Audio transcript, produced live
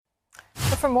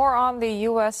For more on the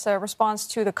U.S. Response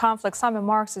to the conflict, Simon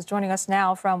Marks is joining us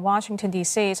now from Washington,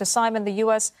 D.C. So, Simon, the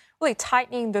U.S. really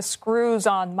tightening the screws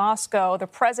on Moscow. The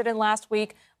president last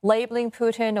week labeling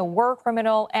Putin a war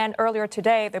criminal, and earlier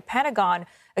today, the Pentagon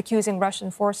accusing Russian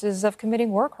forces of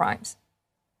committing war crimes.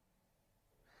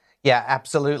 Yeah,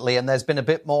 absolutely. And there's been a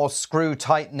bit more screw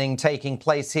tightening taking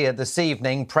place here this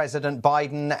evening. President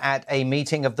Biden, at a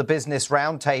meeting of the Business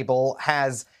Roundtable,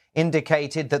 has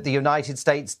indicated that the United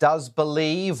States does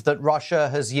believe that Russia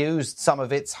has used some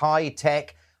of its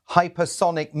high-tech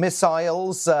hypersonic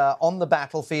missiles on the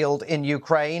battlefield in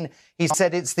Ukraine. He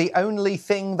said it's the only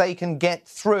thing they can get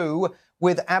through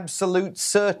with absolute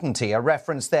certainty, a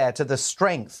reference there to the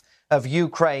strength of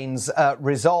Ukraine's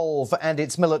resolve and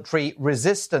its military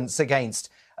resistance against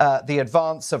the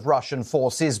advance of Russian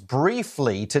forces.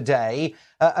 Briefly today,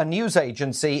 a news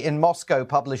agency in Moscow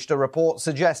published a report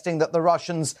suggesting that the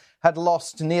Russians had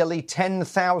lost nearly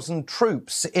 10,000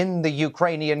 troops in the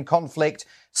Ukrainian conflict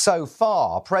so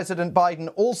far. President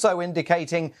Biden also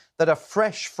indicating that a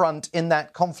fresh front in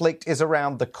that conflict is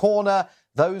around the corner.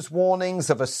 Those warnings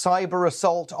of a cyber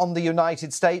assault on the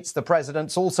United States, the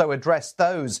president's also addressed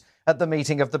those at the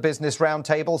meeting of the Business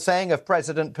Roundtable, saying of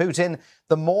President Putin,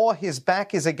 the more his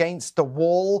back is against the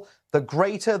wall, the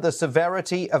greater the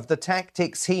severity of the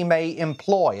tactics he may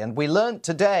employ. And we learned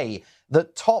today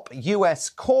that top U.S.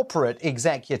 corporate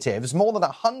executives, more than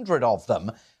 100 of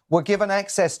them, were given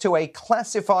access to a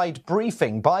classified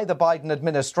briefing by the Biden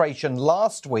administration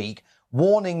last week,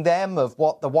 warning them of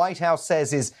what the White House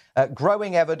says is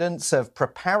growing evidence of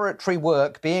preparatory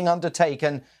work being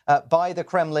undertaken by the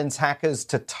Kremlin's hackers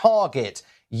to target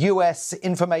U.S.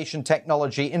 information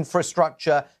technology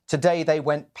infrastructure. Today, they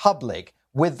went public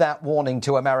with that warning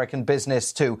to American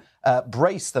business to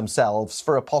brace themselves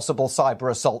for a possible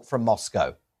cyber assault from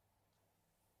Moscow.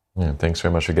 Yeah, thanks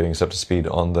very much for getting us up to speed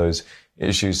on those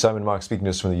issues. Simon Marks speaking to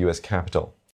us from the U.S. Capitol.